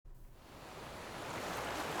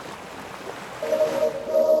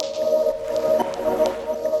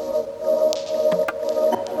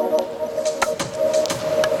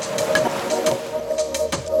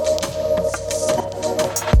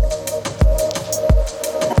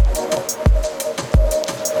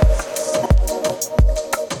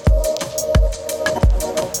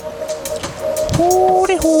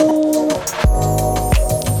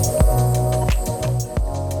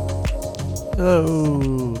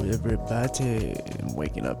everybody? I'm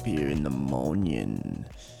waking up here in the morning,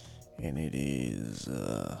 and it is,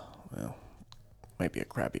 might be a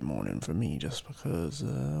crappy morning for me just because,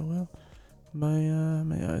 my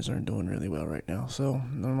eyes aren't doing really well right now, so I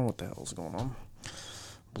don't know what the hell's going on.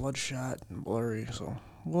 Bloodshot and blurry, so,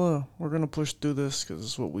 well, we're gonna push through this because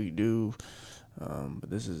it's what we do, but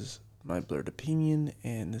this is my blurred opinion,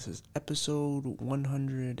 and this is episode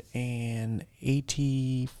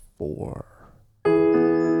 184.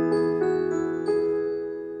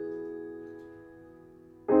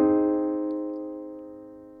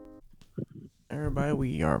 Everybody,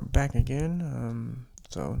 we are back again.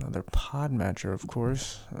 So another pod matcher, of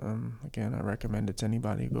course. Again, I recommend it to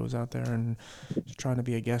anybody who goes out there and is trying to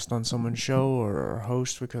be a guest on someone's show or a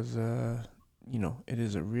host because, it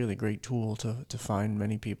is a really great tool to find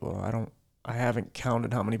many people. I haven't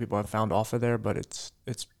counted how many people I've found off of there, but it's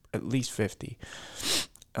at least 50.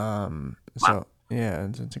 So yeah,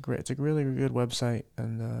 it's a really good website,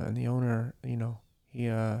 and the owner,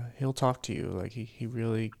 he'll talk to you like he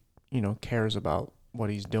really cares about what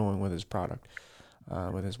he's doing with his product,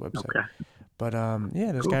 with his website. Okay. But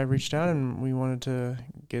this Cool. guy reached out and we wanted to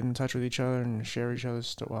get in touch with each other and share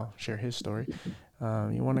share his story.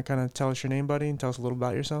 You want to kind of tell us your name, buddy, and tell us a little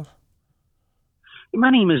about yourself? My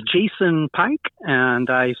name is Jason Pike, and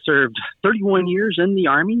I served 31 years in the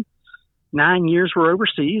Army. 9 years were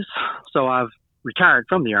overseas, so I've retired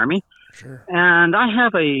from the Army. Sure. And I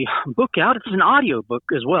have a book out. It's an audio book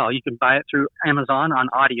as well. You can buy it through Amazon on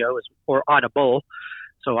audio or Audible.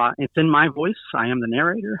 So it's in my voice. I am the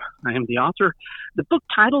narrator. I am the author. The book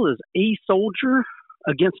title is A Soldier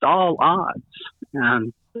Against All Odds.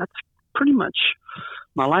 And that's pretty much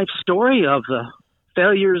my life story of the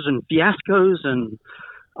failures and fiascos and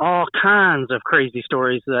all kinds of crazy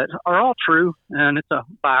stories that are all true. And it's a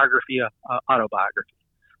biography, autobiography.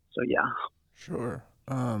 So, yeah. Sure.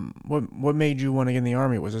 What made you want to get in the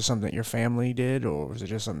Army? Was it something that your family did, or was it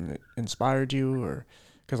just something that inspired you? Or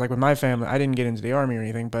because like with my family, I didn't get into the Army or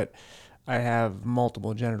anything, but I have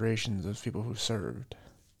multiple generations of people who served.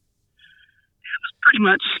 Pretty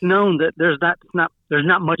much known that there's not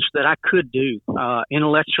much that I could do.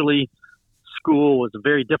 Intellectually, school was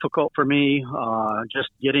very difficult for me. Just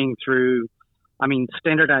getting through,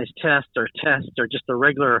 standardized tests or just the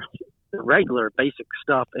regular basic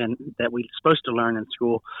stuff and that we're supposed to learn in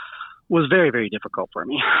school was very, very difficult for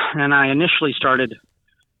me. And I initially started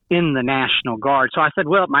in the National Guard. So I said,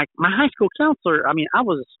 well, my high school counselor, I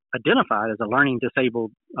was identified as a learning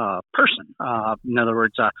disabled person. In other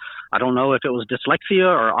words, I don't know if it was dyslexia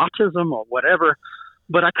or autism or whatever,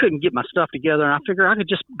 but I couldn't get my stuff together. And I figured I could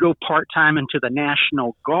just go part-time into the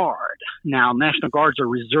National Guard. Now, National Guard's a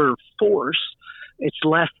reserve force. It's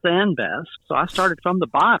less than best. So I started from the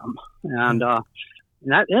bottom. And a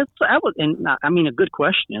good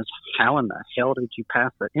question is, how in the hell did you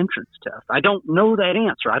pass the entrance test? I don't know that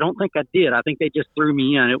answer. I don't think I did. I think they just threw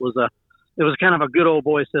me in. It was kind of a good old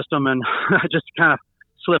boy system, and I just kind of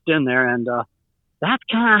slipped in there. And that's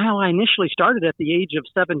kind of how I initially started at the age of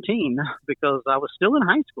 17, because I was still in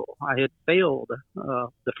high school. I had failed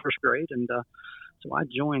the first grade, and so I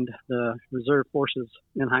joined the reserve forces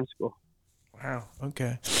in high school. Wow.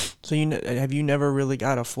 Okay. So have you never really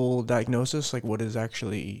got a full diagnosis? Like, what is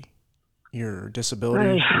actually your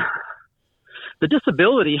disability? The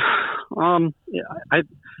disability, the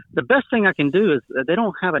best thing I can do is they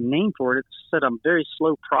don't have a name for it. It's said I'm very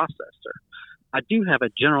slow processor. I do have a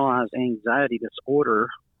generalized anxiety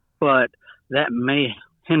disorder, but that may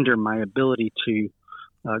hinder my ability to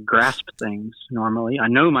grasp things normally. I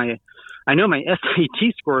know my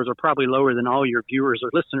SAT scores are probably lower than all your viewers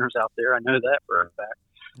or listeners out there. I know that for a fact.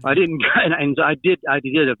 I didn't, and I did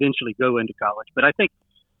eventually go into college, but I think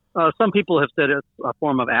some people have said it's a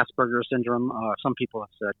form of Asperger's syndrome. Some people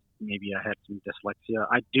have said maybe I had some dyslexia.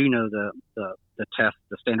 I do know the test,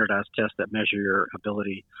 the standardized tests that measure your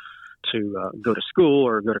ability to go to school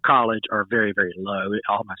or go to college are very, very low,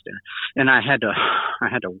 all my standards. And I had to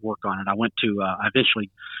work on it. I went to, eventually,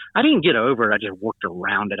 I didn't get over it. I just worked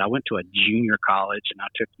around it. I went to a junior college and I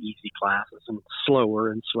took easy classes and slow.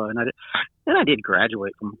 And I did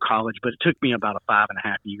graduate from college, but it took me about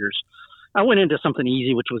 5.5 years. I went into something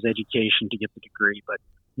easy, which was education, to get the degree. But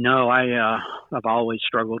no, I've always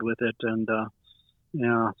struggled with it. And,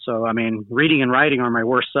 so, reading and writing are my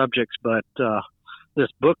worst subjects, but, this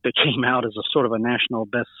book that came out is a sort of a national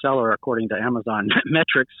bestseller according to Amazon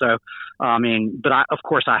metrics. So, but of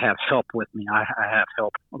course I have help with me. I have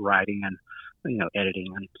help writing and,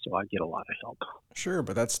 editing. And so I get a lot of help. Sure.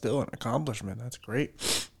 But that's still an accomplishment. That's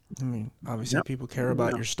great. Obviously Yep. people care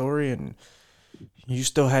about your story, and you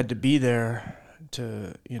still had to be there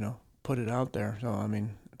to, put it out there. So,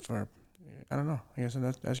 for I don't know. I guess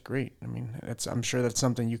that's great. I mean, I'm sure that's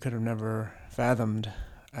something you could have never fathomed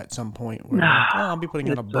at some point where you're like, oh, I'll be putting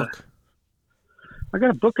out a It's book. I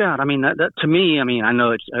got a book out. I mean, that to me, I mean, I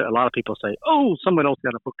know it's a lot of people say, "Oh, someone else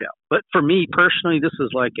got a book out," but for me personally, this is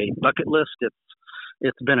like a bucket list.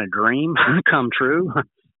 It's been a dream come true,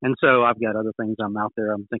 and so I've got other things I'm out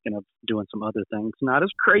there. I'm thinking of doing some other things, not as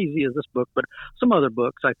crazy as this book, but some other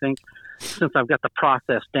books. I think since I've got the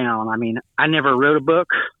process down. I mean, I never wrote a book.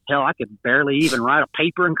 Hell, I could barely even write a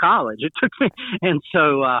paper in college. It took me, and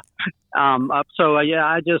so.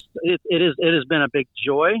 Yeah, it has been a big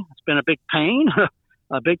joy. It's been a big pain,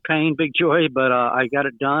 a big pain, big joy, but I got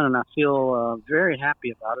it done, and I feel very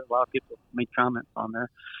happy about it. A lot of people made comments on there,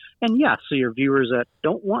 and yeah, so your viewers that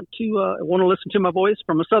don't want to listen to my voice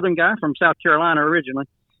from a Southern guy from South Carolina originally,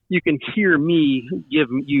 you can hear me give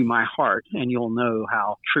you my heart, and you'll know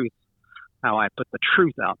how I put the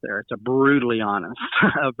truth out there. It's a brutally honest,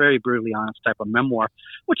 a very brutally honest type of memoir,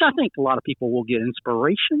 which I think a lot of people will get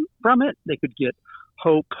inspiration from it. They could get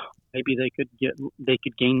hope. Maybe they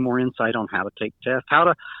could gain more insight on how to take tests, how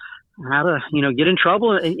to get in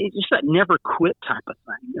trouble. It's just that never quit type of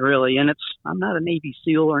thing, really. And I'm not a Navy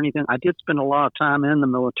SEAL or anything. I did spend a lot of time in the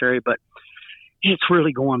military, but it's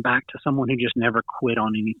really going back to someone who just never quit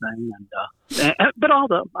on anything. But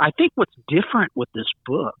I think what's different with this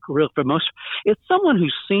book, real for most, it's someone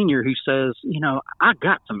who's senior who says, I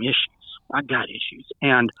got some issues. I got issues.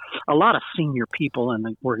 And a lot of senior people in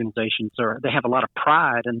the organizations they have a lot of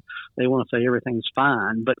pride and they want to say everything's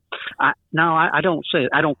fine. But I don't say it.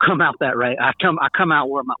 I don't come out that way. I come out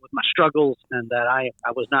with my struggles and that I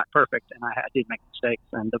was not perfect and I did make mistakes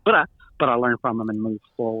but I learned from them and moved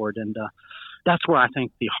forward. And, that's where I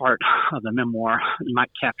think the heart of the memoir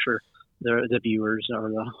might capture the viewers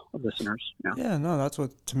or the listeners. Yeah, no, that's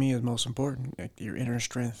what to me is most important. Like your inner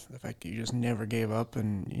strength, the fact that you just never gave up,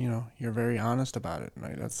 and you're very honest about it.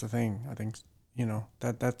 Like, that's the thing. I think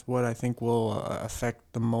that's what I think will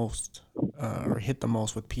affect the most or hit the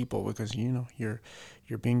most with people because you're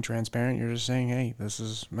being transparent. You're just saying, hey, this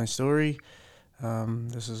is my story.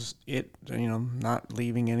 This is it, not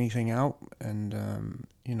leaving anything out. And,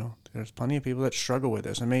 there's plenty of people that struggle with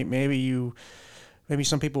this. And maybe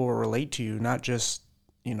some people will relate to you, not just,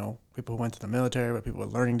 people who went to the military, but people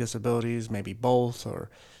with learning disabilities, maybe both, or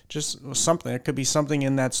just something. There could be something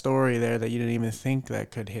in that story there that you didn't even think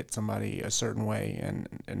that could hit somebody a certain way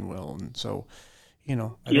and will. And so,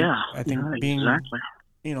 I think being, exactly.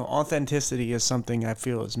 Authenticity is something I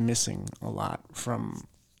feel is missing a lot from,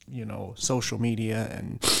 social media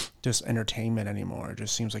and just entertainment anymore. It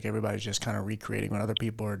just seems like everybody's just kind of recreating what other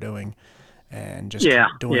people are doing and just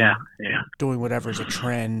doing whatever's a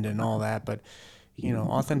trend and all that. But,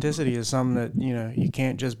 authenticity is something that, you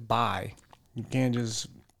can't just buy. You can't just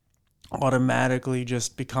automatically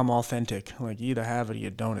just become authentic. Like, you either have it or you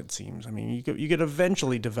don't, it seems. I mean, you could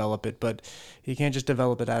eventually develop it, but you can't just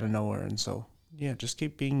develop it out of nowhere. And so, yeah, just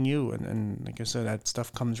keep being you. And like I said, that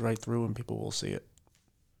stuff comes right through and people will see it.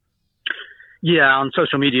 Yeah, on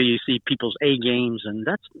social media, you see people's A games, and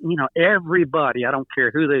that's, everybody, I don't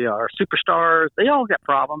care who they are, superstars, they all got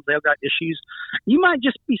problems, they all got issues. You might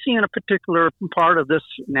just be seeing a particular part of this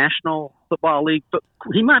National Football League, but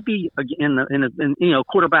he might be in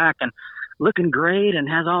quarterback and looking great and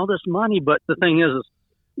has all this money. But the thing is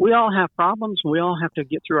we all have problems. We all have to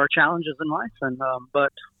get through our challenges in life.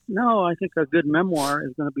 But no, I think a good memoir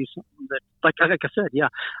is going to be something that, like I said, yeah,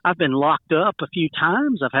 I've been locked up a few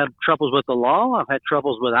times. I've had troubles with the law. I've had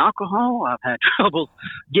troubles with alcohol. I've had troubles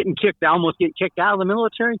almost getting kicked out of the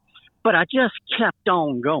military. But I just kept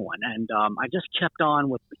on going, and I just kept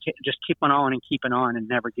on just keeping on and keeping on and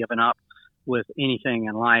never giving up with anything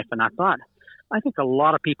in life. And I think a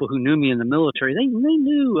lot of people who knew me in the military, they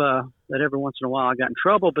knew that every once in a while I got in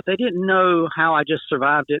trouble, but they didn't know how I just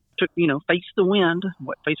survived it. Face the wind,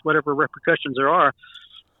 face whatever repercussions there are,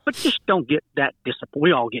 but just don't get that disappointed.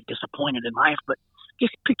 We all get disappointed in life, but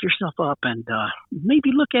just pick yourself up and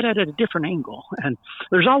maybe look at it at a different angle. And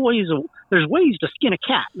there's ways to skin a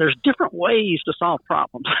cat. There's different ways to solve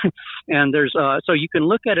problems, and so you can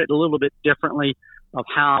look at it a little bit differently of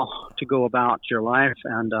how to go about your life.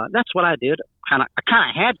 And that's what I did. I kind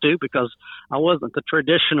of had to, because I wasn't the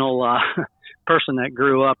traditional person that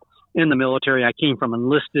grew up in the military. I came from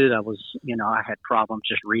enlisted. I had problems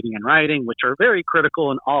just reading and writing, which are very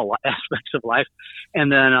critical in all aspects of life. And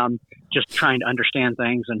then just trying to understand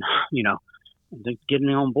things and, getting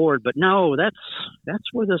on board. But no,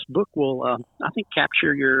 that's where this book will, I think,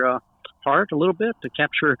 capture your heart a little bit,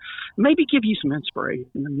 to maybe give you some inspiration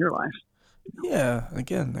in your life. Yeah,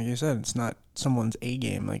 again, like you said, it's not someone's A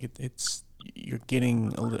game. Like it's you're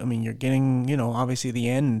getting, you're getting, obviously the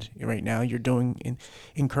end right now. You're doing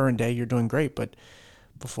in current day, you're doing great, but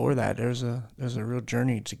before that, there's a real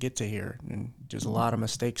journey to get to here, and there's a lot of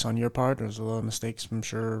mistakes on your part. There's a lot of mistakes, I'm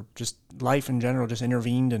sure, just life in general just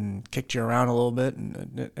intervened and kicked you around a little bit,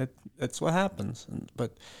 and it's what happens.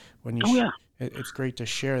 But when you, it's great to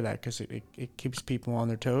share that, because it keeps people on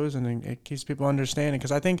their toes, and it keeps people understanding.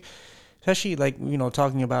 Because I think, especially like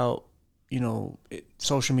talking about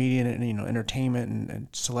social media and entertainment and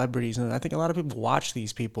celebrities, and I think a lot of people watch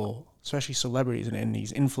these people, especially celebrities and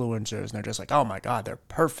these influencers, and they're just like, oh my God, they're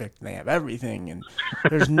perfect and they have everything, and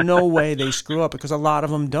there's no way they screw up, because a lot of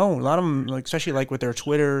them don't. A lot of them, like, especially like with their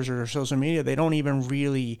Twitters or their social media, they don't even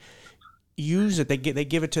really use it. They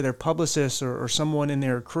give it to their publicists or someone in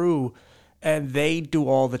their crew, and they do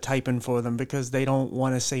all the typing for them, because they don't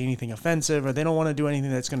want to say anything offensive, or they don't want to do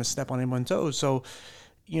anything that's going to step on anyone's toes. So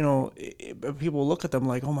people look at them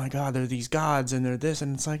like, oh my God, they're these gods and they're this,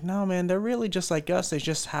 and it's like, no, man, they're really just like us. They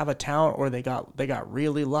just have a talent, or they got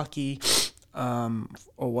really lucky, or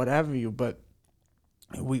whatever but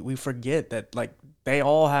we forget that, like, they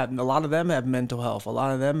all have, a lot of them have mental health, a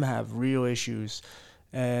lot of them have real issues,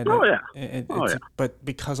 and but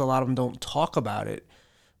because a lot of them don't talk about it,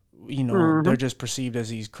 they're just perceived as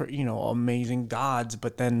these, amazing gods.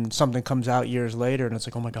 But then something comes out years later, and it's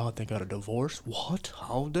like, oh my God, they got a divorce? What?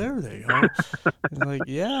 How dare they? It's like,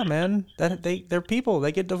 yeah, man, they're people.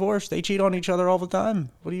 They get divorced. They cheat on each other all the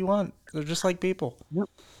time. What do you want? They're just like people. Yep.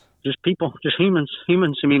 Just people, just humans.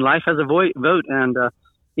 I mean, life has a vote, and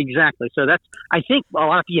exactly. So that's, I think, a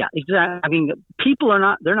lot of, exactly. I mean, people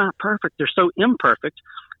they're not perfect. They're so imperfect,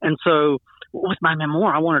 and so. With my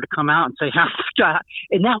memoir, I wanted to come out and say how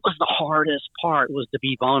and that was the hardest part, was to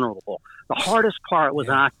be vulnerable. The hardest part was,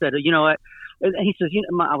 I said, what? And he says,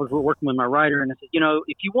 I was working with my writer, and I said,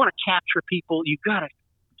 if you want to capture people, you got to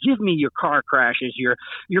give me your car crashes, your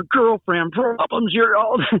girlfriend problems, your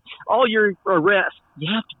all your arrests.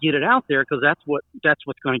 You have to get it out there, because that's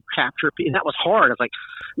what's going to capture people. And that was hard. I was like,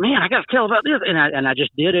 man, I got to tell about this, and I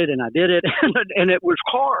just did it, and I did it, and it was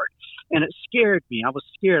hard. And it scared me. I was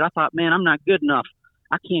scared. I thought, man, I'm not good enough.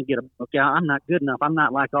 I can't get a book out. I'm not good enough. I'm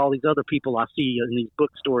not like all these other people I see in these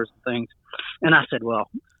bookstores and things. And I said, well,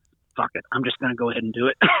 fuck it. I'm just going to go ahead and do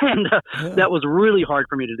it. And that was really hard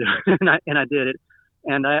for me to do. And I did it.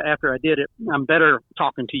 And after I did it, I'm better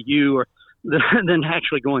talking to you than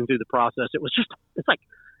actually going through the process. It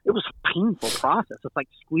was a painful process. It's like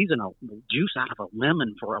squeezing a juice out of a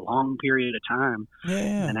lemon for a long period of time.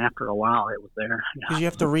 Yeah. And after a while, it was there. Because you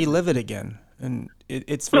have to relive it again. And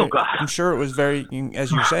it's very, I'm sure it was very,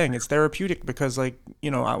 as you're saying, it's therapeutic, because, like,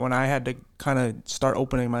 when I had to kind of start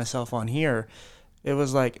opening myself on here, it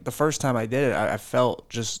was like the first time I did it, I felt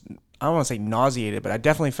just, I don't want to say nauseated, but I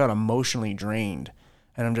definitely felt emotionally drained.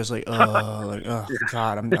 And I'm just like, oh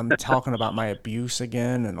God, I'm talking about my abuse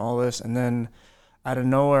again and all this. And then out of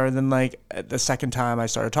nowhere, then like the second time I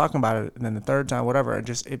started talking about it, and then the third time, whatever,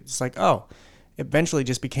 it's like, eventually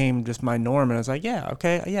just became just my norm. And I was like,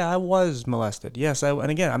 I was molested. Yes.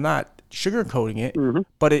 And again, I'm not sugarcoating it,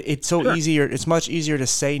 but it's so easier. It's much easier to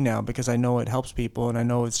say now, because I know it helps people, and I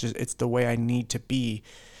know it's the way I need to be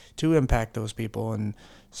to impact those people. And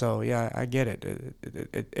so, I get it.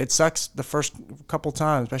 It sucks the first couple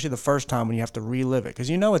times, especially the first time when you have to relive it, because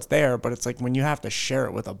it's there, but it's like when you have to share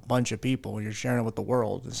it with a bunch of people, when you're sharing it with the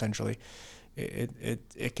world, essentially,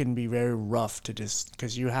 it can be very rough to just,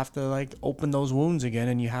 because you have to like open those wounds again,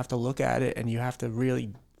 and you have to look at it, and you have to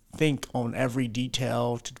really think on every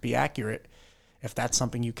detail to be accurate, if that's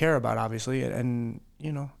something you care about, obviously, and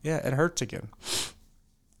it hurts again.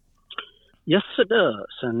 Yes, it does.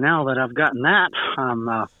 And now that I've gotten that,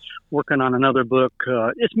 I'm working on another book.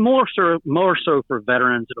 It's more so for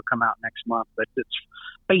veterans. It'll come out next month, but it's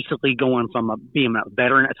basically going from being a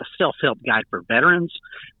veteran. It's a self-help guide for veterans,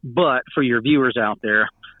 but for your viewers out there,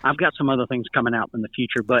 I've got some other things coming out in the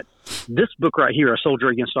future. But this book right here, A Soldier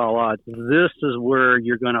Against All Odds, this is where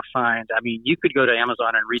you're going to find, I mean, you could go to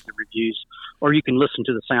Amazon and read the reviews, or you can listen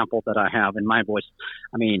to the sample that I have in my voice.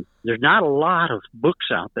 I mean, there's not a lot of books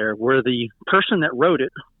out there where the person that wrote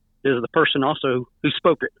it is the person also who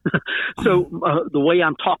spoke it. So the way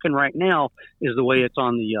I'm talking right now is the way it's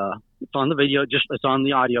on the video, it's on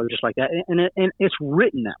the audio, just like that, and it's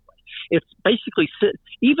written that way. It's basically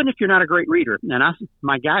even if you're not a great reader, and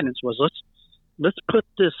my guidance was let's put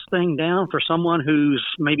this thing down for someone who's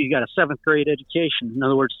maybe got a 7th grade education. In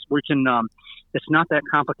other words, we can. It's not that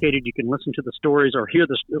complicated. You can listen to the stories or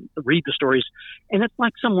read the stories, and it's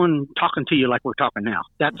like someone talking to you like we're talking now.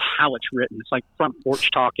 That's how it's written. It's like front porch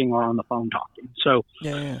talking or on the phone talking. So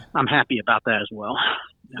I'm happy about that as well.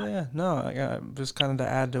 Yeah, no, just kind of to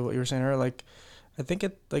add to what you were saying earlier, like I think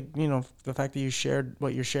it, like, the fact that you shared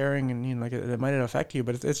what you're sharing, and like it might not affect you,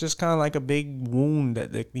 but it's just kind of like a big wound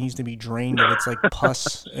that needs to be drained, and it's like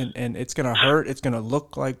pus, and it's gonna hurt, it's gonna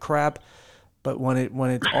look like crap, but when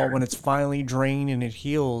it's finally drained and it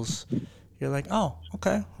heals, you're like, oh,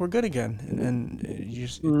 okay, we're good again, and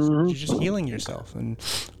Mhm. you're just healing yourself, and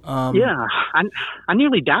Yeah, I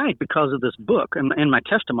nearly died because of this book. And in my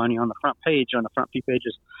testimony on the front page, on the front few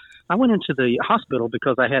pages, I went into the hospital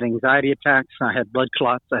because I had anxiety attacks, I had blood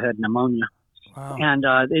clots, I had pneumonia, wow, and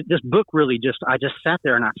this book really I just sat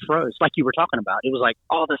there and I froze, like you were talking about. It was like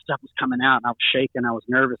all this stuff was coming out, and I was shaking, I was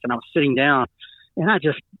nervous, and I was sitting down, and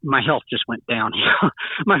my health just went downhill.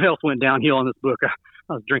 My health went downhill on this book.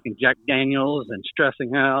 I was drinking Jack Daniels and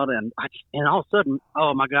stressing out, and all of a sudden,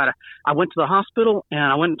 oh my God, I went to the hospital and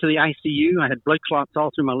I went into the ICU. I had blood clots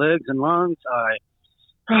all through my legs and lungs.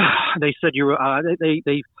 They said you were.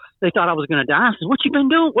 They thought I was going to die. I said, "What you been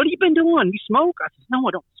doing? What have you been doing? You smoke?" I said, "No,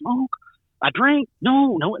 I don't smoke. I drink.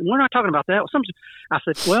 No, we're not talking about that." I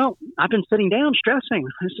said, "Well, I've been sitting down stressing."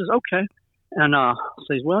 This is okay. And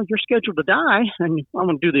says, "Well, you're scheduled to die, and I'm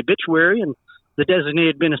going to do the obituary and the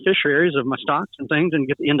designated beneficiaries of my stocks and things, and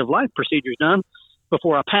get the end of life procedures done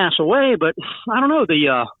before I pass away." But I don't know,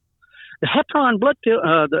 the heparin blood pill,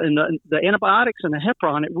 the antibiotics and the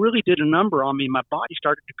heparin, it really did a number on me. My body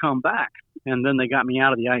started to come back, and then they got me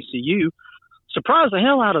out of the ICU. Surprised the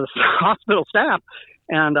hell out of the hospital staff,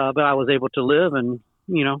 and but I was able to live and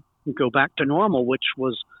go back to normal, which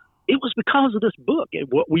was. It was because of this book.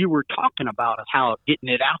 What we were talking about is how getting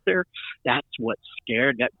it out there. That's what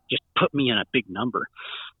scared. That just put me in a big number.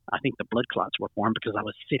 I think the blood clots were formed because I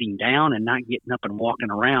was sitting down and not getting up and walking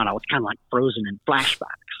around. I was kind of like frozen in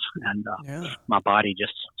flashbacks, and yeah. my body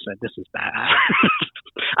just said, "This is bad."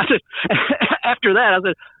 I said, after that, I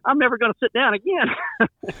said, "I'm never going to sit down again."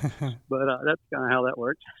 But that's kind of how that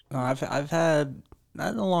worked. I've had,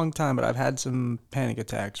 not in a long time, but I've had some panic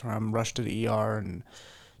attacks where I'm rushed to the ER and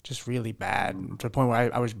just really bad, to the point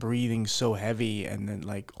where I was breathing so heavy, and then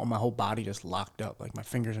like all my whole body just locked up, like my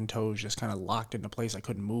fingers and toes just kind of locked into place. I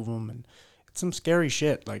couldn't move them, and it's some scary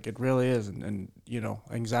shit. Like it really is, and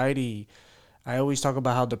anxiety. I always talk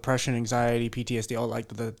about how depression, anxiety, PTSD, all, like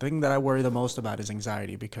the thing that I worry the most about is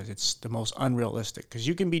anxiety, because it's the most unrealistic. Because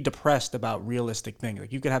you can be depressed about realistic things.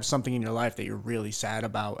 Like you could have something in your life that you're really sad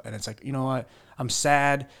about, and it's like, you know what? I'm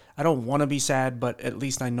sad. I don't want to be sad, but at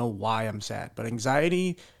least I know why I'm sad. But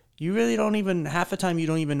anxiety, you really don't even, half the time you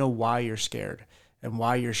don't even know why you're scared, and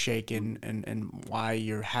why you're shaking, and why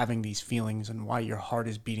you're having these feelings, and why your heart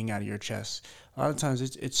is beating out of your chest. A lot of times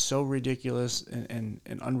it's so ridiculous and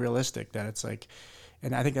unrealistic that it's like,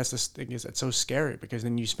 and I think that's the thing, is it's so scary, because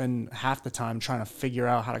then you spend half the time trying to figure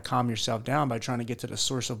out how to calm yourself down by trying to get to the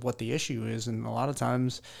source of what the issue is. And a lot of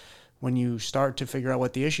times when you start to figure out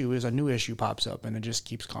what the issue is, a new issue pops up, and it just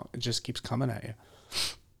keeps coming at you.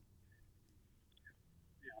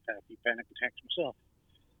 Yeah, I've had a few panic attacks myself.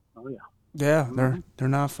 Oh yeah. Yeah, they're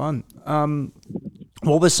not fun.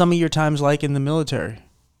 What was some of your times like in the military?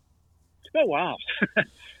 Oh wow.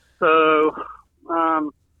 So,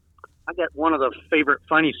 I got one of the favorite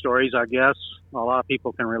funny stories, I guess a lot of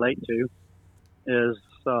people can relate to. Is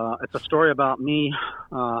it's a story about me.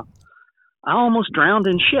 I almost drowned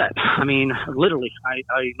in shit. I mean, literally,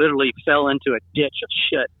 I literally fell into a ditch of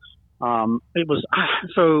shit. It was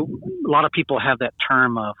so a lot of people have that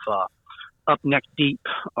term of up neck deep,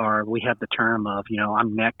 or we have the term of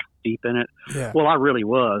I'm neck deep in it. Yeah. Well, I really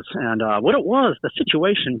was, and what it was, the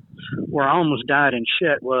situation where I almost died in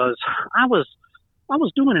shit was I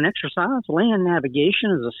was doing an exercise. Land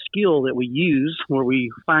navigation is a skill that we use where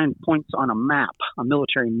we find points on a map, a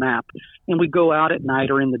military map, and we go out at night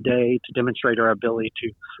or in the day to demonstrate our ability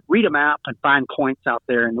to read a map and find points out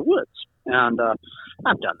there in the woods. And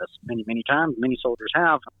I've done this many, many times. Many soldiers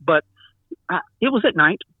have, but it was at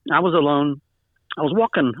night. I was alone. I was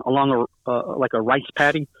walking along like a rice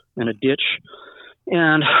paddy in a ditch,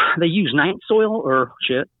 and they use night soil or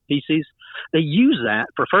feces. They use that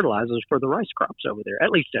for fertilizers for the rice crops over there. At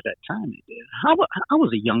least at that time they did. I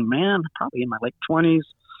was a young man, probably in my late 20s.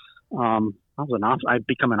 I'd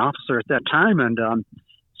become an officer at that time, and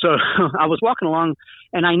so I was walking along,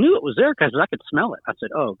 and I knew it was there because I could smell it. I said,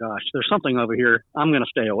 "Oh gosh, there's something over here. I'm going to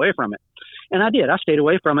stay away from it," and I did. I stayed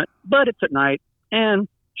away from it, but it's at night, and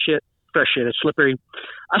fresh shit, it's slippery.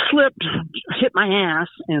 I slipped, hit my ass,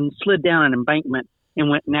 and slid down an embankment and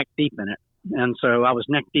went neck deep in it. And so I was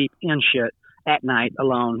neck deep in shit at night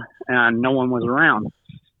alone, and no one was around,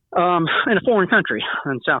 in a foreign country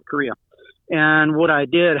in South Korea. And what I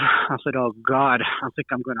did, I said, "Oh God, I think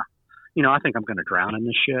I'm going to I think I'm going to drown in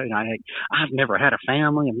this shit. And I've never had a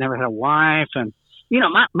family. I've never had a wife. And,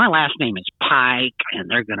 my last name is Pike, and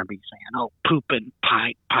they're going to be saying, oh, pooping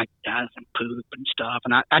Pike. Pike dies in poop and stuff.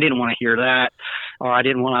 And I didn't want to hear that, or I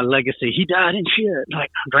didn't want a legacy. He died in shit, like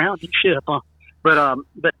drowned in shit. But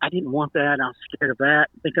I didn't want that. I was scared of that,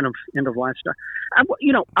 thinking of end of life stuff.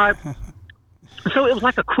 So it was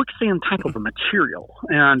like a quicksand type of a material.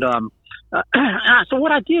 And so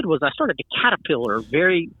what I did was I started to caterpillar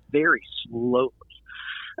very, very slowly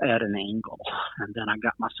at an angle. And then I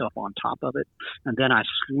got myself on top of it. And then I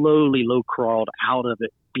slowly low crawled out of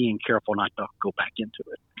it, being careful not to go back into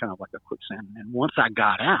it, kind of like a quicksand. And once I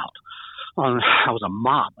got out, I was a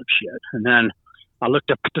mob of shit. And then I looked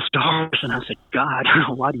up at the stars and I said, God,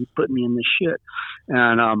 why do you put me in this shit?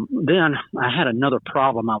 And then I had another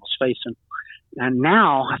problem I was facing. And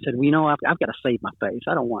now I said, I've got to save my face.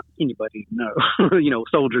 I don't want anybody to know.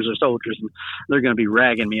 Soldiers are soldiers, and they're going to be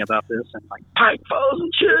ragging me about this and like Pike falls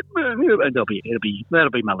and shit. Man. That'll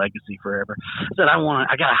be my legacy forever. I said, I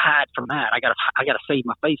got to hide from that. I got to save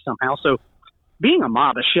my face somehow. So, being a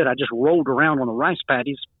mob of shit, I just rolled around on the rice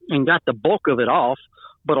paddies and got the bulk of it off.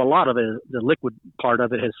 But a lot of it, the liquid part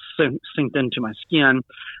of it, has sinked into my skin.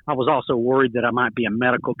 I was also worried that I might be a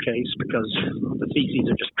medical case because the feces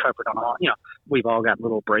are just covered on all. We've all got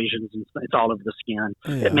little abrasions, and it's all over the skin.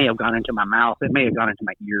 Yeah. It may have gone into my mouth. It may have gone into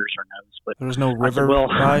my ears or nose. But there was no river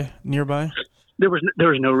nearby. There was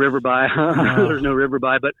no river by. There was no river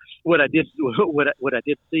by. But what I did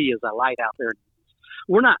see is a light out there.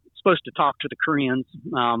 We're not supposed to talk to the Koreans.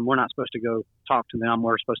 We're not supposed to go talk to them.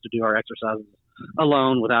 We're supposed to do our exercises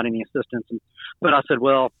alone without any assistance. But I said,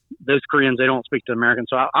 well, those Koreans, they don't speak to Americans.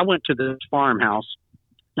 So I went to this farmhouse.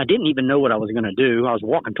 I didn't even know what I was going to do. I was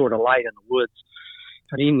walking toward a light in the woods.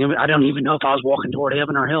 I don't even know if I was walking toward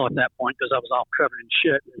heaven or hell at that point because I was all covered in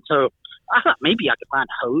shit. And so I thought maybe I could find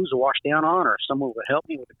a hose to wash down on, or someone would help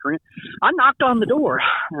me with the Korean. I knocked on the door,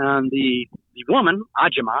 and the woman,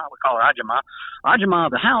 Ajima, we call her Ajima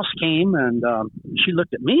of the house came, and she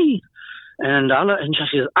looked at me. And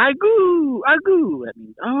she says, "Agu." That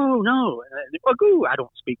means, oh no, Agu. I don't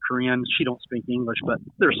speak Korean. She don't speak English, but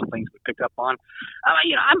there's some things we pick up on.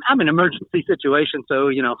 I'm in an emergency situation, so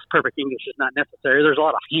perfect English is not necessary. There's a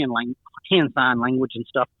lot of hand sign language and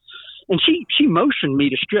stuff. And she motioned me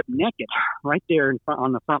to strip naked right there in front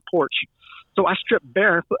on the front porch. So I stripped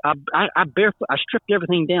barefoot. I stripped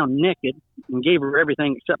everything down naked and gave her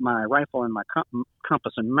everything except my rifle and my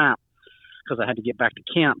compass and map, because I had to get back to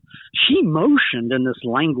camp. She motioned in this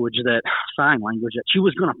sign language that she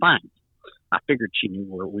was going to find. I figured she knew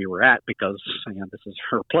where we were at because this is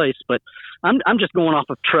her place. But I'm just going off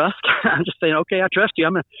of trust. I'm just saying, okay, I trust you.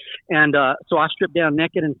 So I stripped down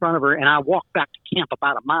naked in front of her, and I walked back to camp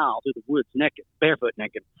about a mile through the woods naked, barefoot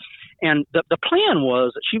naked. And the plan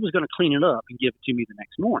was that she was going to clean it up and give it to me the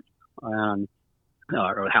next morning.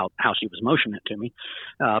 Or how she was motioning it to me,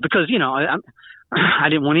 because I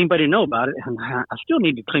didn't want anybody to know about it, and I still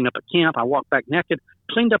needed to clean up at camp. I walked back naked,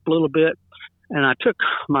 cleaned up a little bit, and I took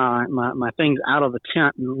my things out of the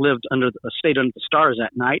tent and stayed under the stars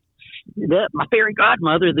that night. My fairy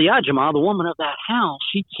godmother, the Ajima, the woman of that house,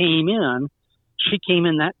 she came in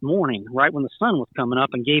that morning right when the sun was coming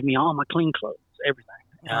up and gave me all my clean clothes, everything.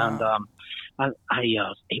 And I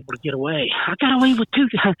was able to get away. I got away with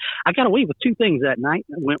two things that night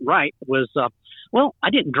that went right. Was I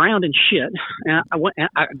didn't drown in shit, and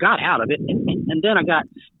I got out of it, and then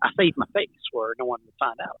I saved my face where no one would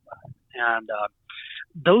find out about it. And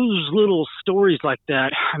those little stories like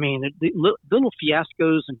that, the little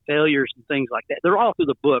fiascos and failures and things like that, they're all through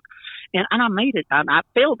the book. And I made it. I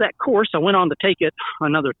failed that course. I went on to take it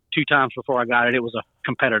another 2 times before I got it. It was a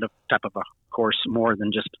competitive type of a course, more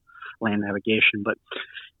than just land navigation. But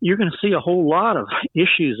you're going to see a whole lot of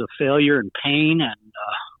issues of failure and pain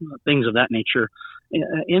and things of that nature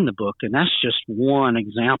in the book. And that's just one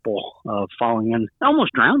example of falling in,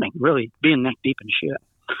 almost drowning, really, being neck deep in shit.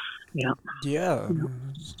 Yeah,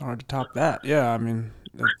 it's hard to top that. Yeah,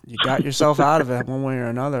 you got yourself out of it one way or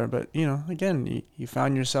another, but again, you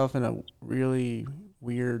found yourself in a really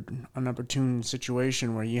weird, unopportune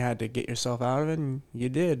situation where you had to get yourself out of it, and you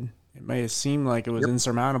did. It may have seemed like it was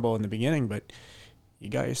insurmountable in the beginning, but you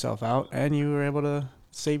got yourself out, and you were able to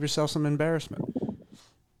save yourself some embarrassment.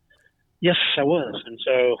 Yes, I was. And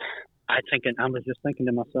so I was just thinking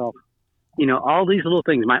to myself, all these little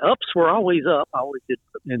things, my ups were always up, I always did,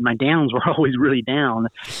 and my downs were always really down.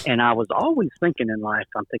 And I was always thinking in life,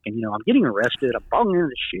 I'm thinking, I'm getting arrested, I'm falling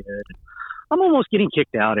into shit, I'm almost getting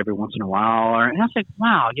kicked out every once in a while. And I think,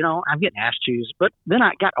 wow, I'm getting ass chews. But then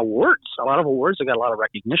I got awards, a lot of awards. I got a lot of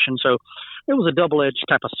recognition. So it was a double-edged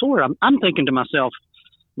type of sword. I'm thinking to myself,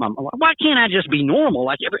 why can't I just be normal?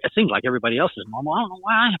 It seems like everybody else is normal. I don't know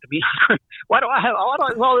why I have to be. Why do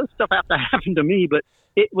all this stuff have to happen to me? But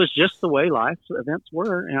it was just the way life events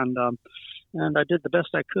were, and I did the best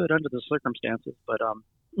I could under the circumstances. But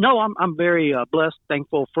no, I'm very blessed,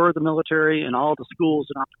 thankful for the military and all the schools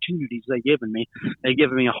and opportunities they've given me. They've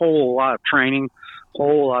given me a whole lot of training, a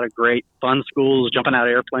whole lot of great fun schools, jumping out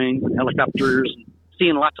of airplanes and helicopters, and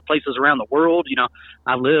seeing lots of places around the world.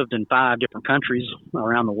 I lived in 5 different countries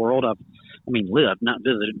around the world. Lived, not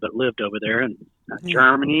visited, but lived over there in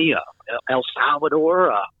Germany, El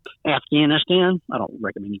Salvador, Afghanistan. I don't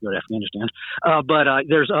recommend you go to Afghanistan, but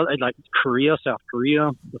there's like Korea, South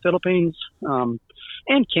Korea, the Philippines,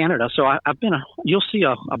 and Canada. So I've been. You'll see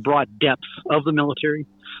a broad depth of the military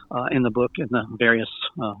in the book and the various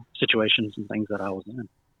situations and things that I was in.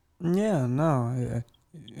 Yeah, no.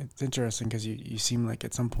 It's interesting because you seem like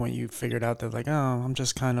at some point you figured out that, like, oh, I'm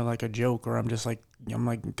just kind of like a joke, or I'm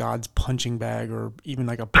like God's punching bag, or even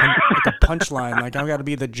like a punchline. Like, I've got to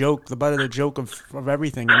be the joke, the butt of the joke of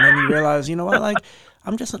everything. And then you realize, you know what, like,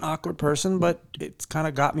 I'm just an awkward person, but it's kind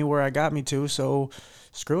of got me where I got me to. So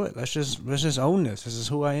screw it. Let's just own this. This is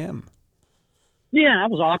who I am. Yeah, I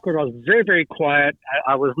was awkward. I was very, very quiet.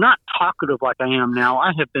 I was not talkative like I am now.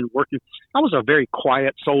 I have been working. I was a very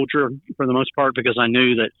quiet soldier for the most part, because I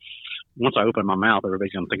knew that once I opened my mouth,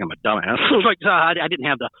 everybody's going to think I'm a dumbass. So I didn't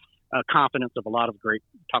have the confidence of a lot of great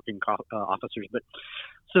talking officers. But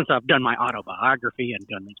since I've done my autobiography and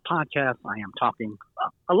done these podcasts, I am talking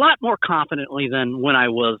a lot more confidently than when I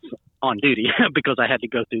was on duty because I had to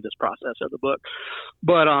go through this process of the book.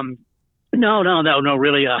 But No,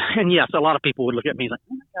 really. And yes, a lot of people would look at me like,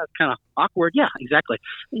 oh, that's kind of awkward. Yeah, exactly.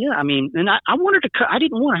 Yeah, I mean, and I wanted to, I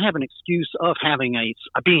didn't want to have an excuse of having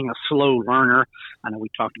being a slow learner. I know we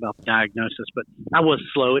talked about the diagnosis, but I was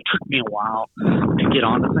slow. It took me a while to get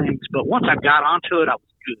onto things. But once I got onto it, I was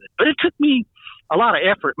good. But it took me a lot of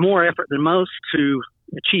effort, more effort than most, to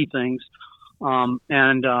achieve things.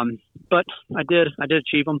 But I did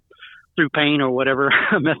achieve them through pain or whatever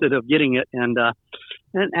method of getting it. And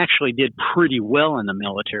actually did pretty well in the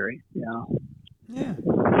military. Yeah. Yeah.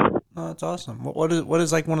 Oh, that's awesome. What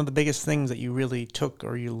is like one of the biggest things that you really took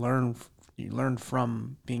or you learned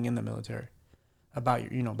from being in the military about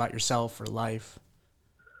about yourself or life?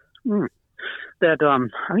 That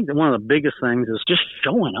I think that one of the biggest things is just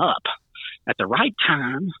showing up at the right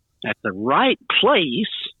time, at the right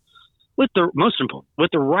place, with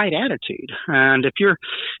the right attitude. And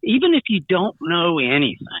even if you don't know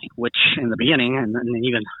anything, which in the beginning and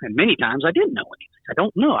many times I didn't know anything. I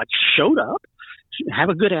don't know. I showed up, have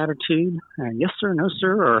a good attitude, and yes sir, no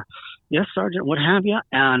sir, or yes sergeant, what have you,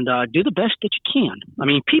 and do the best that you can. I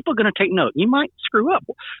mean, people are going to take note. You might screw up,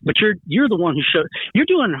 but you're the one who you're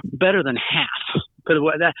doing better than half.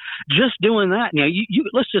 Just doing that. Now you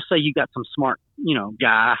let's just say you got some smart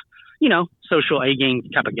guy, social A game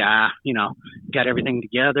type of guy, got everything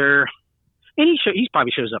together, and he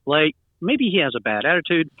probably shows up late. Maybe he has a bad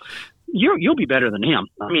attitude. You'll be better than him.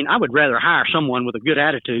 I mean, I would rather hire someone with a good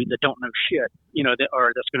attitude that don't know shit,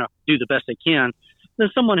 or that's going to do the best they can, than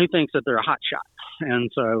someone who thinks that they're a hot shot.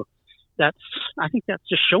 And so I think that's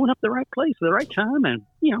just showing up the right place at the right time, and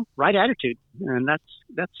right attitude. And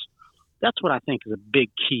that's what I think is a big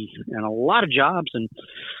key in a lot of jobs and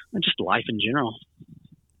just life in general.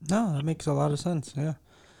 No, that makes a lot of sense. Yeah.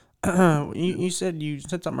 You said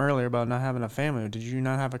something earlier about not having a family. Did you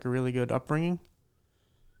not have like a really good upbringing?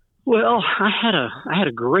 Well, I had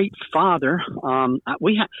a great father.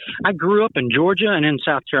 I grew up in Georgia and in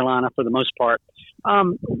South Carolina for the most part.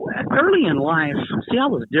 Early in life, I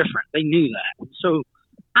was different. They knew that. So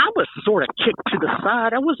I was sort of kicked to the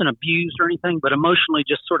side. I wasn't abused or anything, but emotionally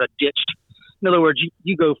just sort of ditched. In other words,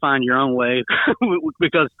 you go find your own way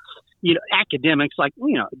because academics,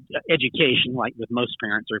 education, like with most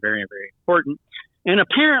parents, are very, very important. And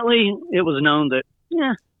apparently it was known that,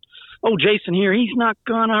 Jason here, he's not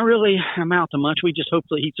going to really amount to much. We just hope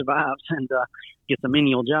that he survives and gets a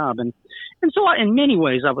menial job. And so in many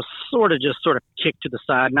ways, I was sort of kicked to the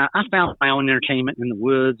side. And I found my own entertainment in the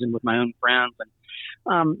woods and with my own friends. And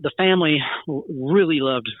the family really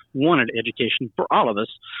wanted education for all of us.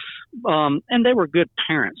 And they were good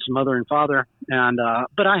parents, mother and father. And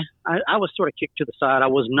but I was sort of kicked to the side. I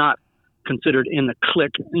was not considered in the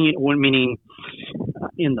clique, meaning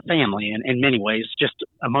in the family in many ways, just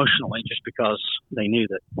emotionally, just because they knew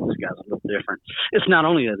that this guy's a little different. It's not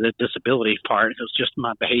only the disability part, it was just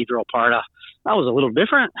my behavioral part. I was a little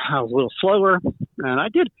different. I was a little slower, and I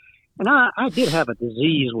did have a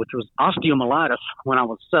disease, which was osteomyelitis, when I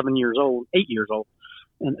was 8 years old,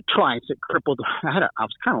 and twice it crippled. I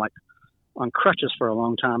was kind of like on crutches for a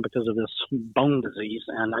long time because of this bone disease,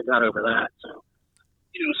 and I got over that. So,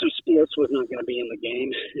 so sports was not going to be in the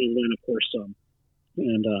game, and then of course,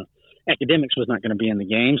 academics was not going to be in the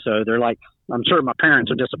game. So they're like, I'm sure my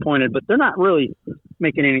parents are disappointed, but they're not really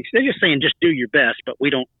making any. They're just saying, just do your best, but we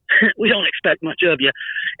don't expect much of you.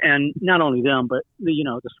 And not only them, but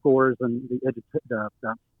the scores and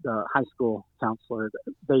the high school counselor,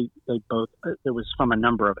 they both. It was from a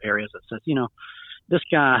number of areas that says, this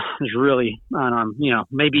guy is really,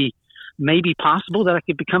 maybe possible that I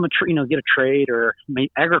could become get a trade, or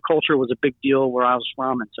agriculture was a big deal where I was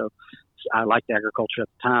from, and so I liked agriculture at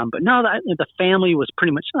the time. But no, the family was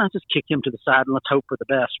pretty much, just kick him to the side and let's hope for the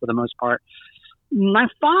best for the most part. My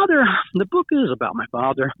father, the book is about my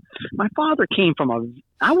father. My father came from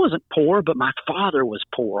I wasn't poor, but my father was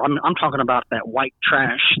poor. I'm talking about that white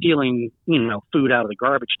trash, stealing, food out of the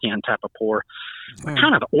garbage can type of poor.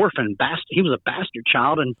 Kind of orphan bastard. He was a bastard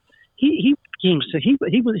child, and he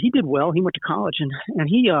did well. He went to college, and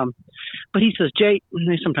he but he says, Jay,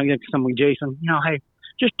 sometimes he call me Jason, hey,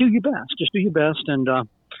 just do your best. Just do your best, and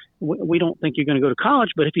we don't think you're going to go to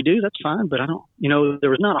college, but if you do, that's fine. But I don't,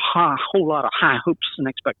 there was not a whole lot of high hopes and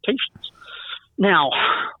expectations. Now,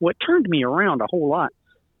 what turned me around a whole lot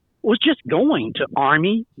was just going to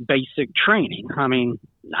Army basic training. I mean,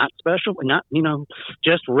 not special, not,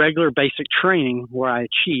 just regular basic training where I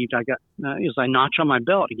achieved. I got, as I notch on my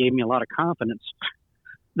belt, it gave me a lot of confidence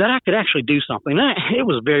that I could actually do something. It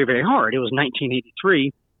was very, very hard. It was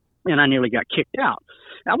 1983, and I nearly got kicked out.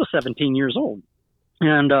 I was 17 years old.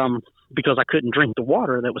 And because I couldn't drink the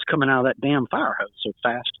water that was coming out of that damn fire hose so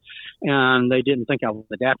fast. And they didn't think I was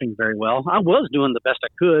adapting very well. I was doing the best I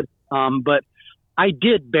could, but I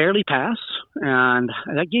did barely pass. And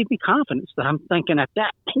that gave me confidence that I'm thinking at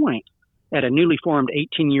that point, at a newly formed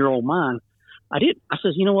 18-year-old mind, I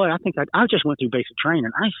said, you know what? I think I just went through basic training.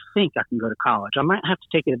 I think I can go to college. I might have to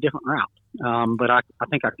take it a different route, but I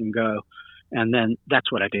think I can go. And then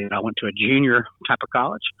that's what I did. I went to a junior type of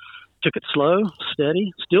college. Took it slow,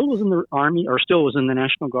 steady, still was in the Army, or still was in the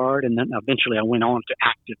National Guard, and then eventually I went on to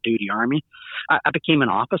active duty Army. I became an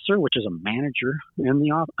officer, which is a manager in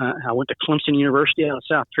the I went to Clemson University out of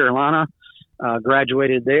South Carolina,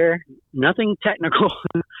 graduated there. Nothing technical,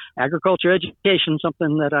 agriculture education,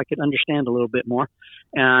 something that I could understand a little bit more,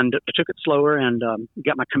 and I took it slower and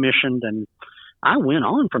got my commissioned, and I went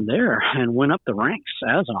on from there and went up the ranks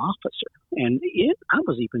as an officer. And I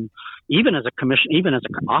was even as a commission, even as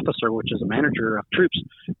an officer, which is a manager of troops,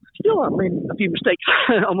 still I made a few mistakes.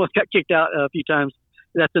 Almost got kicked out a few times.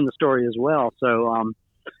 That's in the story as well. So,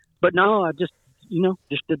 but no, I just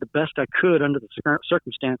did the best I could under the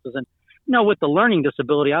circumstances. And, with the learning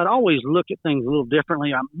disability, I'd always look at things a little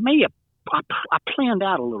differently. I planned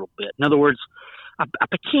out a little bit. In other words, I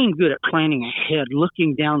became good at planning ahead,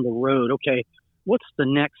 looking down the road. Okay, what's the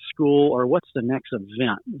next school or what's the next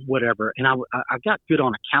event, whatever. And I got good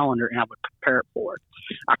on a calendar, and I would prepare for it.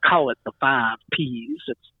 I call it the 5 Ps.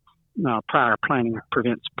 It's prior planning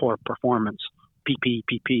prevents poor performance.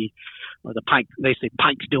 PP, or the Pike. They say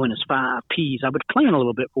Pike's doing his 5 Ps. I would plan a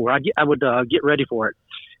little bit for it. I would get ready for it.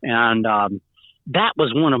 And that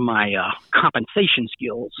was one of my compensation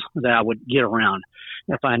skills that I would get around.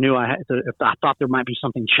 If I knew if I thought there might be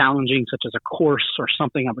something challenging, such as a course or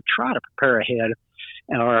something, I would try to prepare ahead,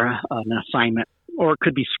 or an assignment, or it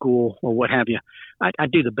could be school or what have you. I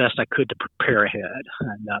do the best I could to prepare ahead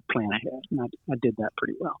and plan ahead, and I did that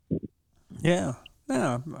pretty well. Yeah.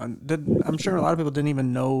 Yeah, I'm sure a lot of people didn't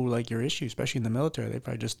even know your issue, especially in the military. They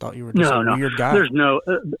probably just thought you were just a weird guy. There's no,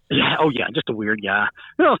 just a weird guy.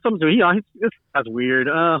 This guy's weird.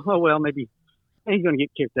 Maybe he's going to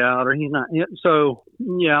get kicked out, or he's not. So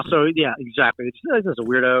exactly. It's just a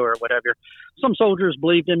weirdo or whatever. Some soldiers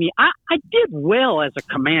believed in me. I did well as a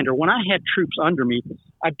commander. When I had troops under me,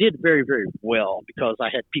 I did very, very well because I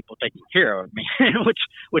had people taking care of me,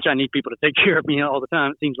 which I need people to take care of me all the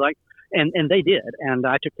time, it seems like. And they did, and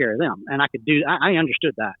I took care of them, and I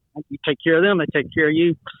understood that. You take care of them, they take care of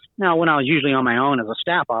you. Now, when I was usually on my own as a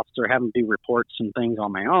staff officer, having to do reports and things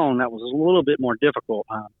on my own, that was a little bit more difficult.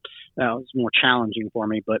 That was more challenging for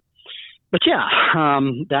me, but yeah,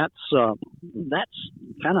 that's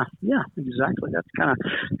kind of, exactly. That's kind of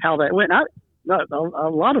how that went. A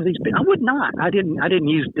lot of these people, I didn't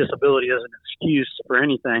use disability as an excuse for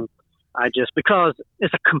anything. Because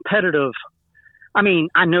it's a competitive. I mean,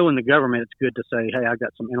 I know in the government it's good to say, hey, I've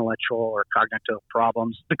got some intellectual or cognitive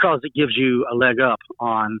problems, because it gives you a leg up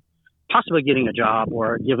on possibly getting a job,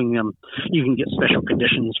 or giving them, you can get special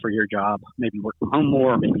conditions for your job, maybe work from home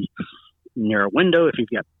more, maybe near a window. If you've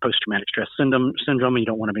got post-traumatic stress syndrome and you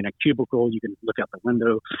don't want to be in a cubicle, you can look out the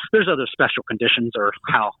window. There's other special conditions or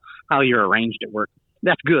how you're arranged at work.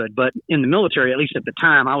 That's good. But in the military, at least at the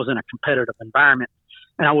time, I was in a competitive environment,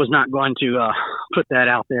 and I was not going to put that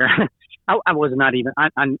out there. I was not even. I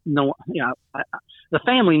know. The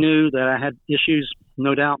family knew that I had issues,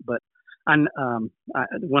 no doubt. But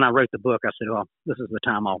when I wrote the book, I said, "Well, this is the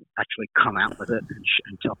time I'll actually come out with it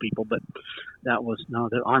and tell people." But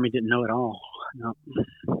the Army didn't know at all. No.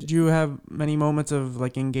 Did you have many moments of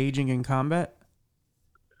like engaging in combat?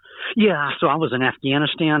 Yeah. So I was in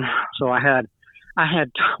Afghanistan. So I had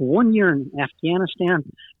 1 year in Afghanistan,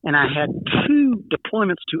 and I had 2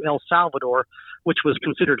 deployments to El Salvador, which was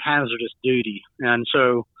considered hazardous duty. And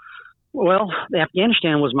so,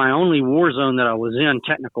 Afghanistan was my only war zone that I was in,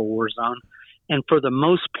 technical war zone. And for the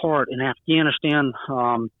most part in Afghanistan,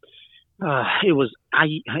 it was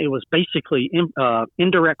basically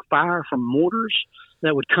indirect fire from mortars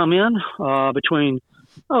that would come in between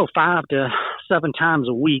 5 to 7 times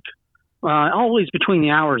a week. Always between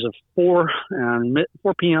the hours of 4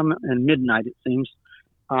 p.m. and midnight, it seems.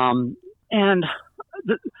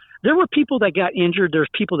 There were people that got injured. There's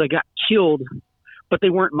people that got killed, but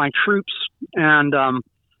they weren't my troops. And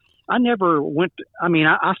I never went. I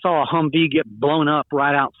saw a Humvee get blown up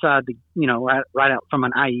right outside right out from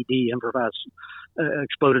an IED, improvised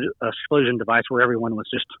explosion device, where everyone was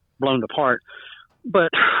just blown apart.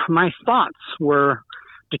 But my thoughts were.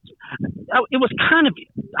 It was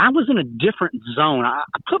I was in a different zone. I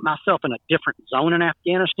put myself in a different zone in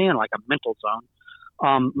Afghanistan, like a mental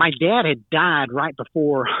zone. My dad had died right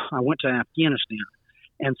before I went to Afghanistan.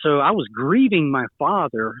 And so I was grieving my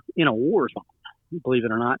father in a war zone, believe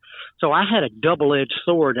it or not. So I had a double-edged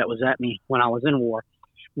sword that was at me when I was in war.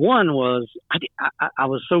 One was, I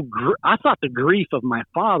thought the grief of my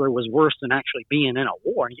father was worse than actually being in a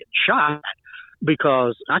war and getting shot.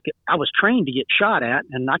 Because I was trained to get shot at,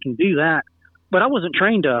 and I can do that, but I wasn't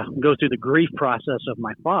trained to go through the grief process of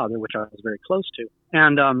my father, which I was very close to.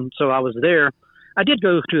 And so I was there. I did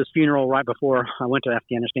go to his funeral right before I went to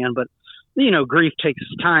Afghanistan, but grief takes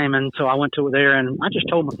time, and so I went to there, and I just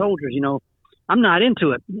told my soldiers, I'm not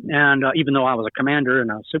into it. And even though I was a commander and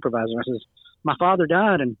a supervisor, I says, my father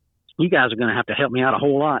died, and you guys are going to have to help me out a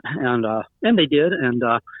whole lot, and they did, and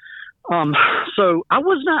so I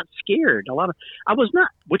was not scared. It's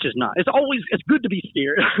good to be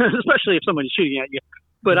scared, especially if somebody's shooting at you.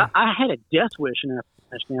 But I had a death wish in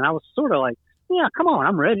Afghanistan. I was sort of like, yeah, come on,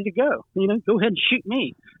 I'm ready to go. Go ahead and shoot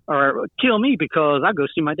me or kill me because I go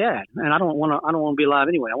see my dad, and I don't want to be alive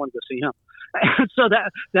anyway. I want to go see him. So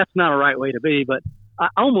that's not a right way to be. But I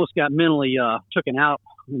almost got mentally taken out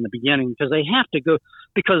in the beginning because they have to go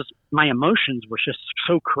because my emotions were just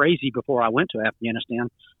so crazy before I went to Afghanistan.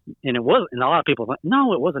 And a lot of people thought,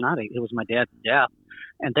 no, it wasn't. It was my dad's death.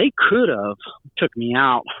 And they could have took me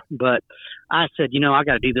out. But I said, I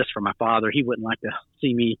got to do this for my father. He wouldn't like to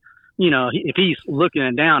see me, if he's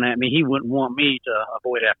looking down at me, he wouldn't want me to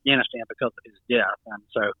avoid Afghanistan because of his death. And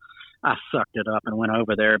so I sucked it up and went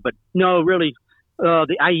over there. But no, really,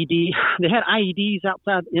 the IED, they had IEDs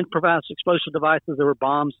outside, improvised explosive devices. There were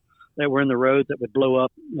bombs that were in the roads that would blow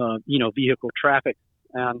up, vehicle traffic.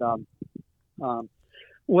 And,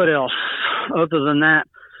 what else? Other than that,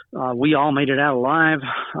 we all made it out alive,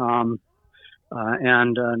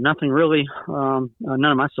 and nothing really. None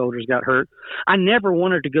of my soldiers got hurt. I never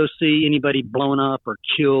wanted to go see anybody blown up or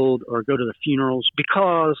killed or go to the funerals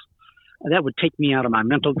because that would take me out of my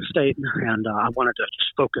mental state, and I wanted to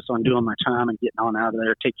just focus on doing my time and getting on out of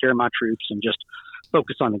there, take care of my troops, and just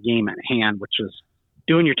focus on the game at hand, which is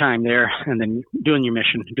doing your time there and then doing your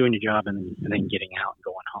mission, doing your job, and then getting out and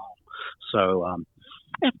going home. So,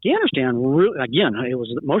 Afghanistan, really, again, it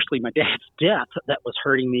was mostly my dad's death that was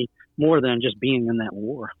hurting me more than just being in that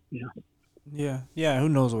war. Yeah. Who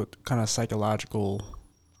knows what kind of psychological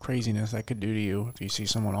craziness that could do to you if you see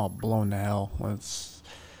someone all blown to hell. That's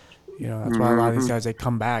why a lot of these guys, they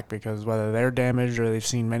come back because whether they're damaged or they've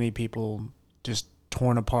seen many people just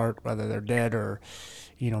torn apart, whether they're dead or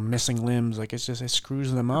missing limbs, like it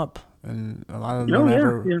screws them up. And a lot of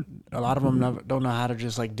them don't know how to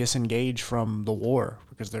just like disengage from the war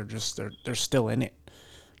because they're still in it.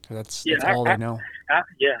 Because that's all they know. I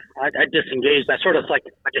disengaged. I sort of like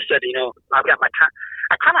I just said, I've got my time.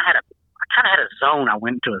 I kind of had a zone. I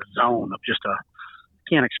went into a zone of just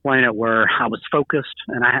can't explain it, where I was focused,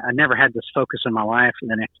 and I never had this focus in my life. And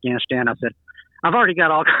then Afghanistan, I said, I've already got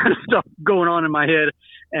all kinds of stuff going on in my head,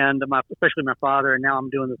 and especially my father, and now I'm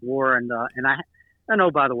doing this war, and And oh,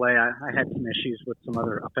 by the way, I had some issues with some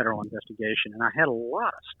other federal investigation, and I had a lot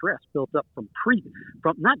of stress built up from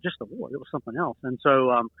not just the war, it was something else, and so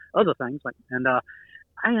other things like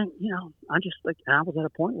I just like I was at a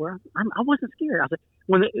point where I wasn't scared. I was like,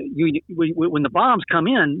 when the bombs come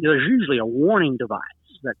in, there's usually a warning device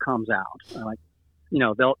that comes out, like. It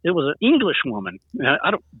was an English woman. We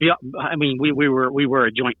were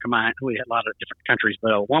a joint command. We had a lot of different countries,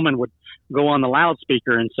 but a woman would go on the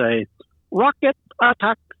loudspeaker and say, "Rocket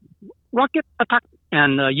attack, rocket attack,"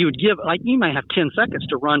 and you may have 10 seconds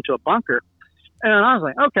to run to a bunker. And I was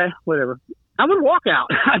like, okay, whatever. I would walk out.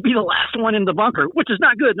 I'd be the last one in the bunker, which is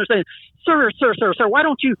not good. And they're saying, sir, why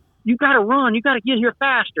don't you got to run. You got to get here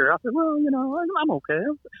faster. I said, well, I'm okay.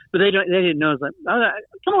 But they didn't know. It's like,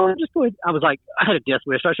 come on, just go ahead. I was like, I had a death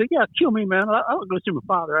wish. I said, yeah, kill me, man. I'll go see my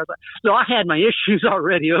father. I was like, so I had my issues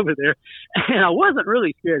already over there. And I wasn't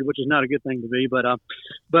really scared, which is not a good thing to be. But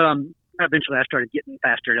eventually I started getting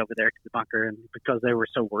faster over there to the bunker, and because they were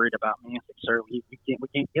so worried about me, I said, sir, we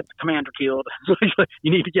can't get the commander killed.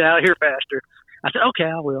 You need to get out of here faster. I said, okay,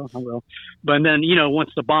 I will. But then,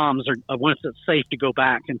 once the bombs once it's safe to go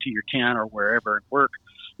back into your tent or wherever and work,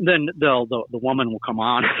 then the woman will come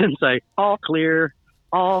on and say, all clear,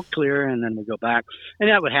 and then we go back. And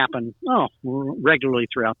that would happen, regularly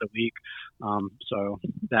throughout the week. So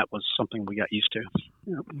that was something we got used to.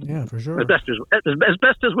 Yeah, for sure. As best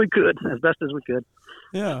as we could.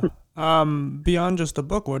 Yeah. Beyond just the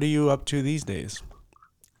book, what are you up to these days?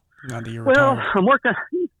 Now that you're retired. Well, I'm working.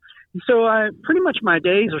 So pretty much my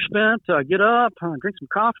days are spent. I get up, drink some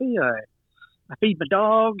coffee. I feed my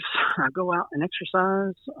dogs. I go out and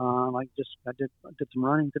exercise. I did some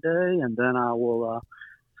running today, and then I will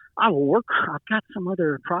work. I've got some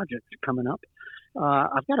other projects coming up.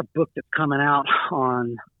 I've got a book that's coming out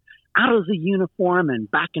on out of the uniform and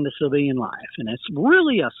back into civilian life. And it's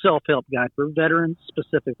really a self-help guide for veterans,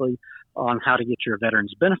 specifically on how to get your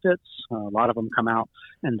veterans benefits. A lot of them come out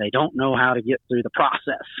and they don't know how to get through the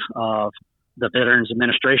process of the Veterans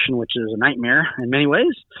Administration, which is a nightmare in many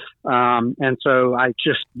ways. And so I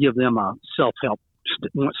just give them a self-help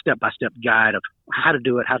step-by-step guide of how to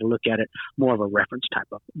do it, how to look at it, more of a reference type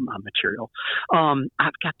of material.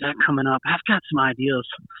 I've got that coming up. I've got some ideas.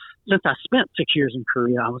 Since I spent 6 years in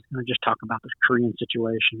Korea, I was going to just talk about the Korean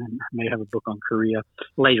situation, and I may have a book on Korea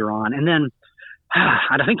later on. And then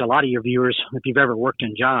I think a lot of your viewers, if you've ever worked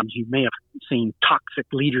in jobs, you may have seen toxic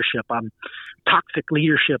leadership. Toxic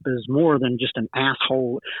leadership is more than just an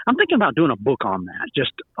asshole. I'm thinking about doing a book on that,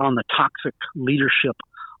 just on the toxic leadership.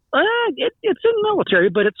 It's in military,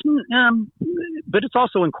 but it's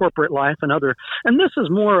also in corporate life and other. And this is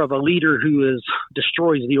more of a leader who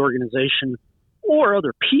destroys the organization or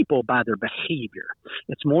other people by their behavior.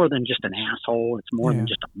 It's more than just an asshole. It's more than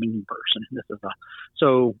just a mean person.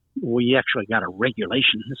 So we actually got a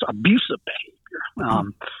regulation. It's abusive behavior.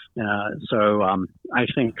 I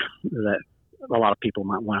think that a lot of people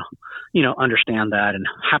might want to, understand that and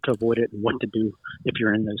how to avoid it and what to do if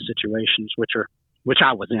you're in those situations, which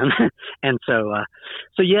I was in. And so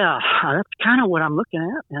that's kind of what I'm looking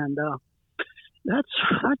at. And, I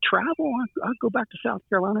travel. I go back to South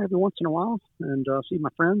Carolina every once in a while and see my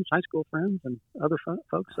friends, high school friends, and other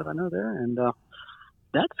folks that I know there. And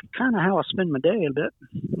that's kind of how I spend my day a bit.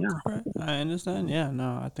 Yeah, right. I understand. Yeah,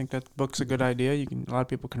 no, I think that book's a good idea. A lot of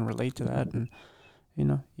people can relate to that, and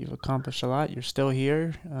you've accomplished a lot. You're still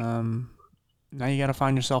here. Now you got to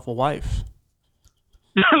find yourself a wife.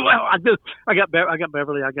 Well, I do. I got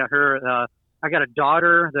Beverly. I got her. I got a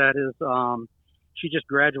daughter that is. She just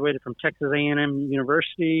graduated from Texas A&M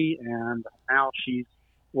University, and now she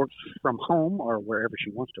works from home or wherever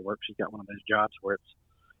she wants to work. She's got one of those jobs where it's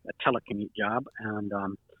a telecommute job, and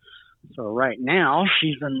so right now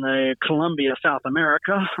she's in the Columbia, South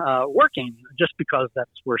America, working just because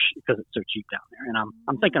because it's so cheap down there. And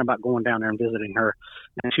I'm thinking about going down there and visiting her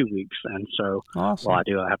in 2 weeks. And so, awesome. Well, I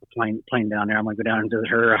do. I have a plane down there. I'm going to go down and visit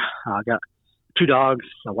her. I got 2 dogs,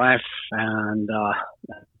 a wife, and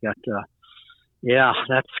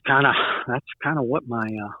that's kind of what my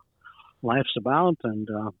life's about. And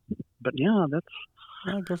but yeah, that's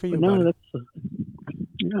good for you. No, buddy. that's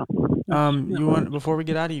you want, before we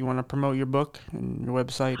get out of here, you want to promote your book and your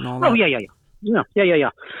website and all that? Oh yeah.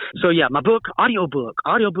 So yeah, my book, audiobook.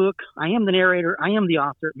 I am the narrator. I am the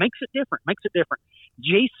author. Makes it different.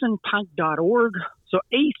 JasonPike.org. So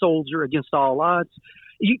A Soldier Against All Odds.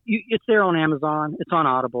 It's there on Amazon. It's on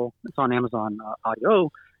Audible. It's on Amazon Audio.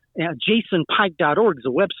 JasonPike.org is a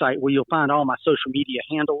website where you'll find all my social media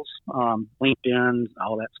handles, LinkedIn,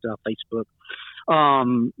 all that stuff, Facebook.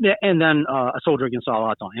 And then A Soldier Against All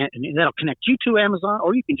Odds and that'll connect you to Amazon,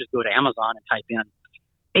 or you can just go to Amazon and type in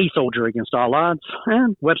A Soldier Against All Odds,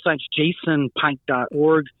 and website's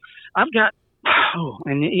jasonpike.org. I've got,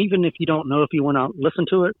 and even if you don't know if you want to listen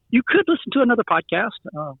to it, you could listen to another podcast,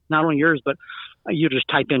 not only yours, but you just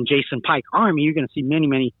type in Jason Pike Army. You're going to see many,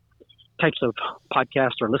 many types of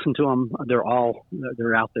podcasts, or listen to them. They're out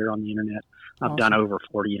there on the internet. I've done over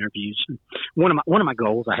 40 interviews. One of my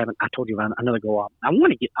goals, I told you about another goal. I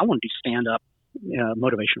want to do stand up,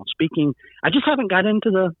 motivational speaking. I just haven't got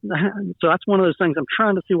into so that's one of those things I'm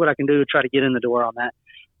trying to see what I can do to try to get in the door on that.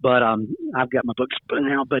 But I've got my books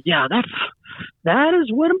now. But yeah, that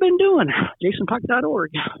is what I've been doing.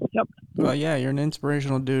 JasonPike.org. Yep. Well, yeah, you're an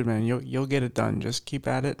inspirational dude, man. You'll get it done. Just keep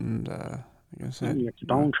at it, and like I said,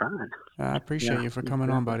 keep on trying. I appreciate you for coming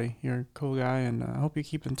on, buddy. You're a cool guy, and I hope you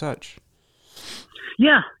keep in touch.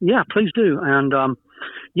 Yeah, please do. And I'm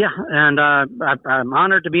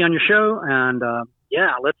honored to be on your show. And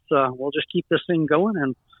let's we'll just keep this thing going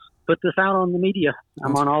and put this out on the media.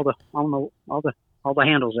 I'm on all the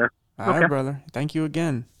handles there. All right, brother. Thank you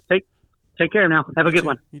again. Take care now. Have a good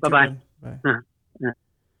one. Bye-bye. Bye. Yeah.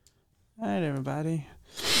 All right, everybody.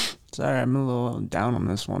 Sorry, I'm a little down on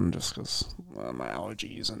this one just because my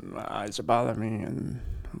allergies and my eyes are bothering me and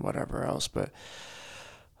whatever else. But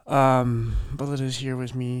Bullet is here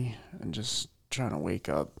with me and just trying to wake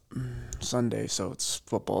up. Sunday, so it's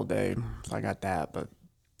football day, so I got that. But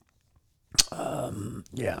I'm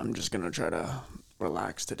just gonna try to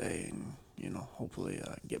relax today and hopefully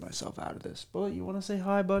get myself out of this. Bullet, you want to say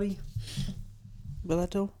hi, buddy?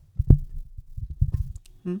 Bulleto?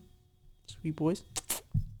 Sweet boys.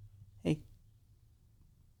 Hey.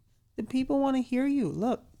 The people want to hear you.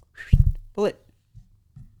 Look. Bullet.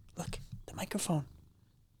 Look. The microphone.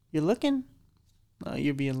 You're looking? Oh,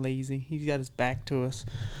 you're being lazy. He's got his back to us.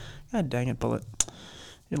 God dang it, Bullet.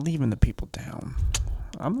 You're leaving the people down.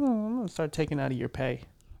 I'm gonna start taking out of your pay.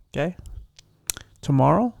 Okay?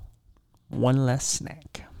 Tomorrow, one less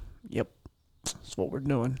snack. Yep. That's what we're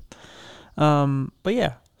doing. But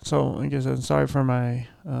yeah. So, like I said, sorry for my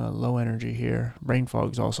low energy here. Brain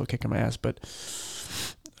fog's also kicking my ass, but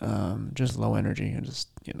just low energy and just,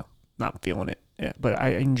 not feeling it. Yeah, but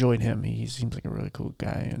I enjoyed him. He seems like a really cool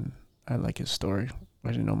guy, and I like his story. I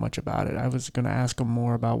didn't know much about it. I was going to ask him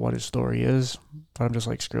more about what his story is, but I'm just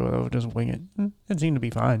like, screw it, I'll just wing it. It seemed to be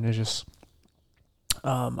fine. It's just,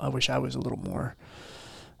 I wish I was a little more,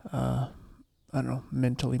 I don't know,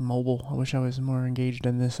 mentally mobile. I wish I was more engaged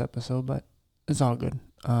in this episode, but it's all good.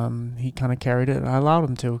 He kind of carried it. I allowed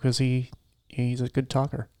him to because he's a good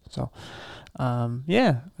talker. So, like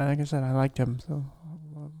I said, I liked him. So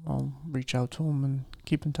I'll reach out to him and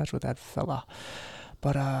keep in touch with that fella.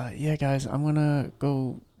 But, guys, I'm going to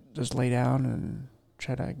go just lay down and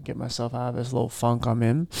try to get myself out of this little funk I'm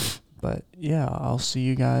in. But, yeah, I'll see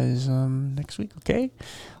you guys next week, okay?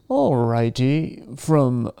 Alrighty.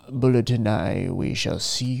 From Bulletin Eye, we shall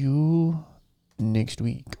see you next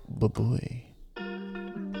week. Bye-bye.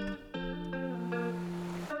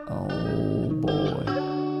 Oh, boy.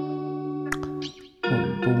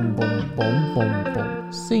 Boom, boom, boom, boom, boom,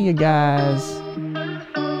 boom. See you guys.